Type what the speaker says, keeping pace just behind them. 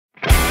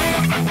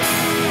Welcome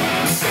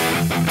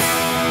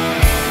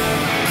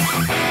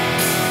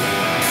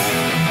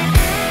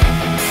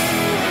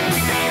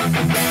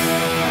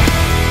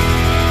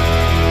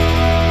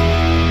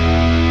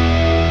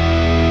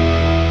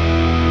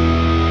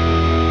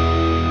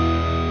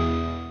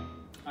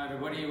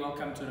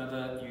to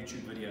another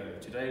YouTube video.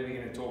 Today we're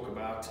going to talk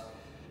about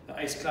the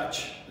Ace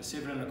clutch, the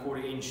 7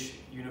 1/4 inch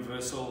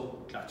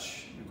universal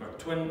clutch. We've got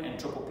twin and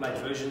triple plate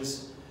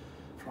versions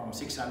from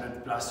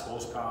 600 plus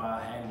horsepower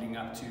handling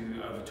up to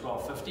over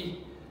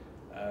 1250.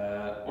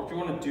 What we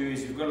want to do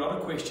is we've got a lot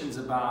of questions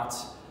about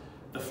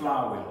the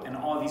flywheel and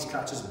are these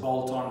clutches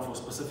bolt on for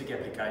specific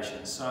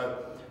applications.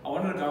 So I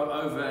wanted to go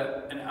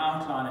over an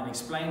outline and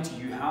explain to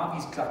you how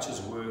these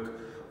clutches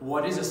work.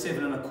 What is a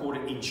 7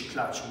 1/4 inch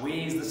clutch? Where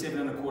is the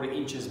 7 1/4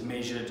 inches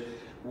measured?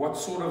 What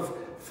sort of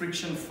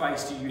friction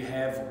face do you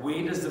have?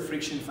 Where does the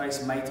friction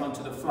face mate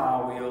onto the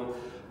flywheel?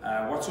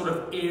 What sort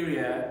of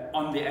area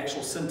on the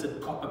actual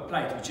sintered copper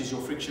plate, which is your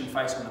friction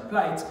face on the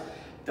plate,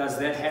 does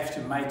that have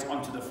to mate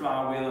onto the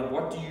flywheel? And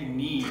what do you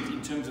need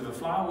in terms of a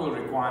flywheel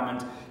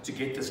requirement to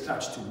get this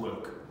clutch to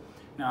work?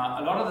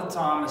 Now, a lot of the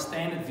time, a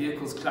standard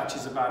vehicle's clutch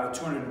is about a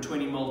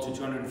 220mm to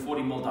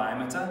 240mm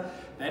diameter.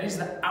 That is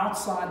the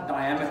outside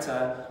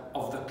diameter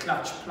of the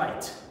clutch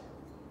plate,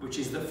 which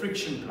is the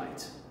friction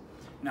plate.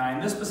 Now,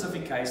 in this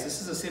specific case,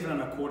 this is a 7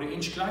 1/4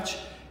 inch clutch,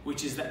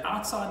 which is the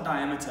outside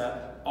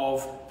diameter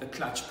of the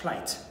clutch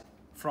plate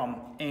from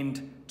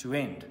end to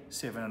end,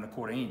 7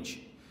 1/4 inch.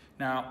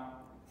 Now,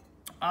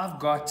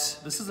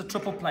 this is a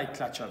triple plate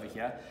clutch over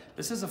here.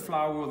 This is a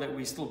flywheel that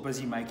we're still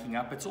busy making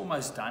up. It's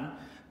almost done.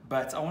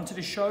 But I wanted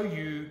to show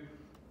you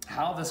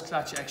how this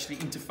clutch actually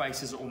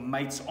interfaces or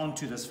mates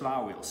onto this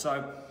flywheel.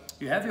 So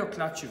you have your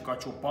clutch, you've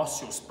got your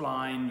boss, your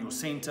spline, your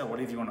center,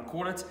 whatever you want to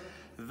call it.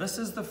 This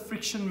is the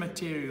friction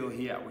material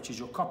here, which is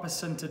your copper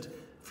sintered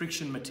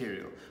friction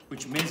material,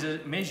 which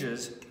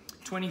measures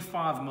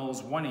 25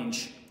 mils, 1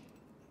 inch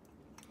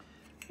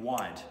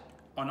wide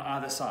on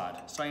either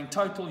side. So in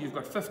total, you've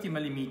got 50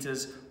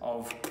 millimeters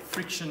of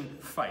friction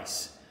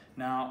face.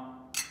 Now,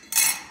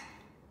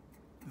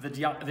 the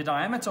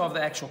diameter of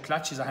the actual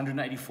clutch is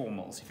 184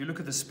 mils. If you look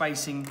at the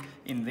spacing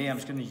in there, I'm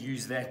just going to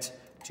use that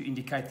to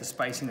indicate the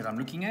spacing that I'm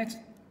looking at.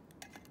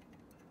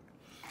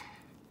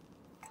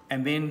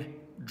 And then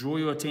draw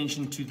your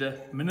attention to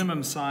the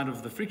minimum side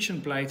of the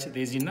friction plate.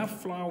 There's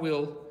enough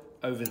flywheel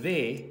over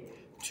there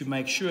to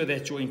make sure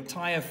that your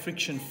entire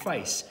friction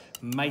face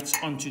mates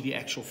onto the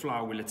actual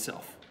flywheel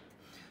itself.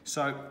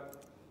 So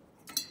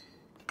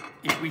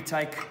if we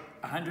take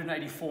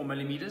 184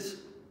 millimeters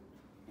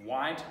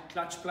wide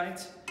clutch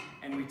plate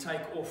and we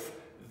take off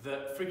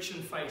the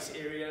friction face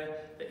area,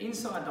 the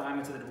inside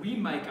diameter that we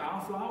make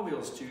our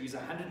flywheels to is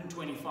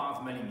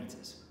 125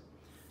 millimeters.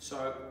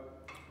 So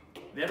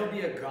that'll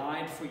be a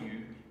guide for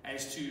you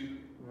as to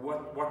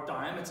what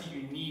diameter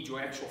you need your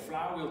actual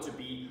flywheel to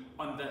be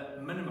on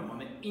the minimum, on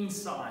the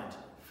inside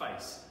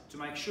face, to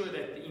make sure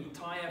that the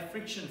entire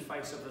friction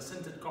face of the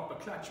sintered copper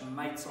clutch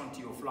mates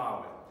onto your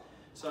flywheel.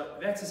 So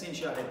that's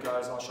essentially how that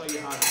goes. I'll show you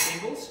how it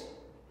assembles.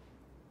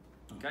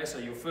 Okay, so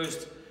your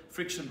first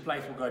friction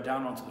plate will go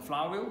down onto the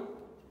flywheel.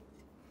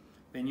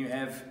 Then you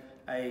have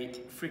a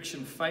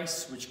friction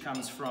face which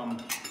comes from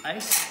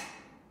Ace.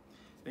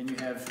 Then you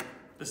have,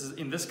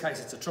 in this case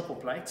it's a triple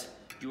plate.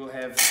 You will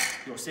have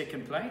your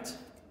second plate,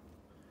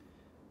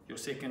 your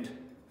second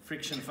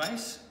friction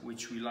face,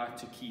 which we like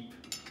to keep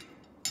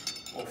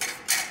off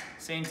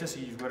center. So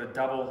you've got a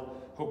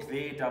double hook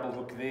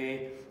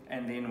there,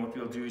 and then what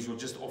we'll do is we'll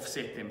just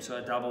offset them. So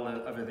a double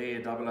over there,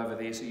 a double over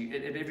there. So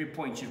at every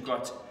point you've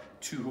got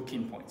 2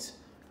 hook-in points.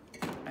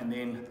 And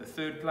then the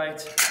third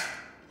plate,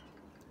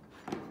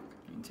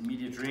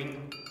 intermediate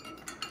ring,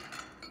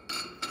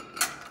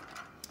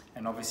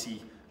 and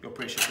obviously your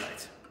pressure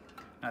plate.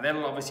 Now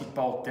that'll obviously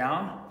bolt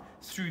down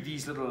through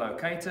these little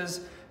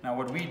locators. Now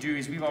what we do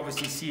is we've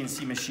obviously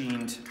CNC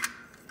machined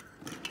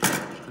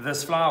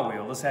this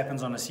flywheel. This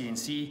happens on a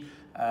CNC.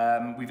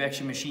 We've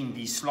actually machined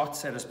these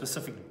slots at a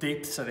specific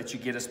depth so that you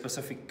get a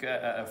specific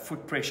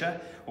foot pressure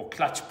or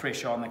clutch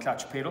pressure on the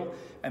clutch pedal,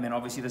 and then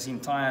obviously this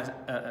entire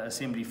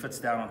assembly fits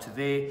down onto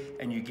there,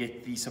 and you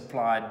get the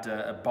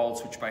supplied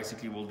bolts, which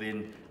basically will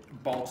then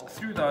bolt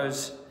through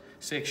those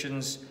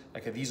sections.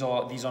 Okay, these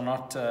are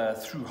not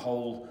through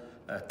hole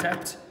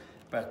tapped,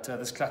 but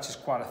this clutch is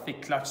quite a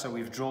thick clutch, so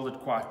we've drilled it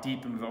quite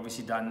deep, and we've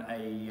obviously done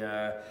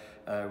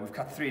we've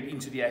cut thread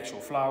into the actual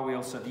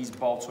flywheel, so these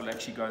bolts will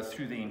actually go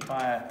through the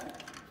entire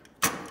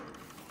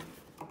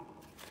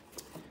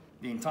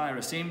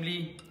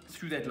assembly,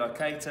 through that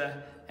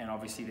locator, and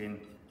obviously then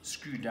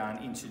screw down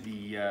into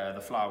the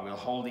flywheel,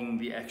 holding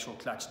the actual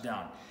clutch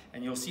down.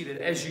 And you'll see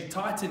that as you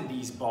tighten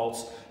these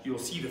bolts, you'll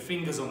see the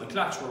fingers on the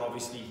clutch will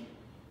obviously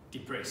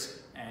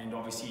depress and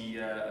obviously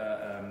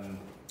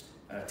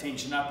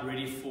tension up,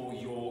 ready for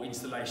your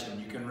installation.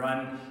 You can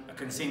run a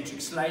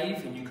concentric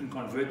slave and you can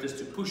convert this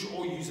to push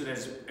or use it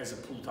as a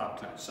pull type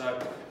clutch. So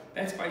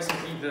that's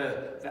basically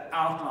the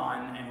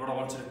outline and what I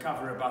wanted to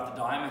cover about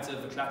the diameter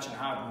of the clutch and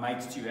how it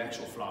mates to your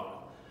actual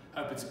flywheel.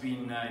 Hope it's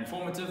been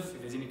informative.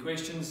 If there's any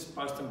questions,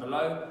 post them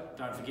below.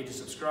 Don't forget to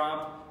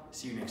subscribe.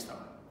 See you next time.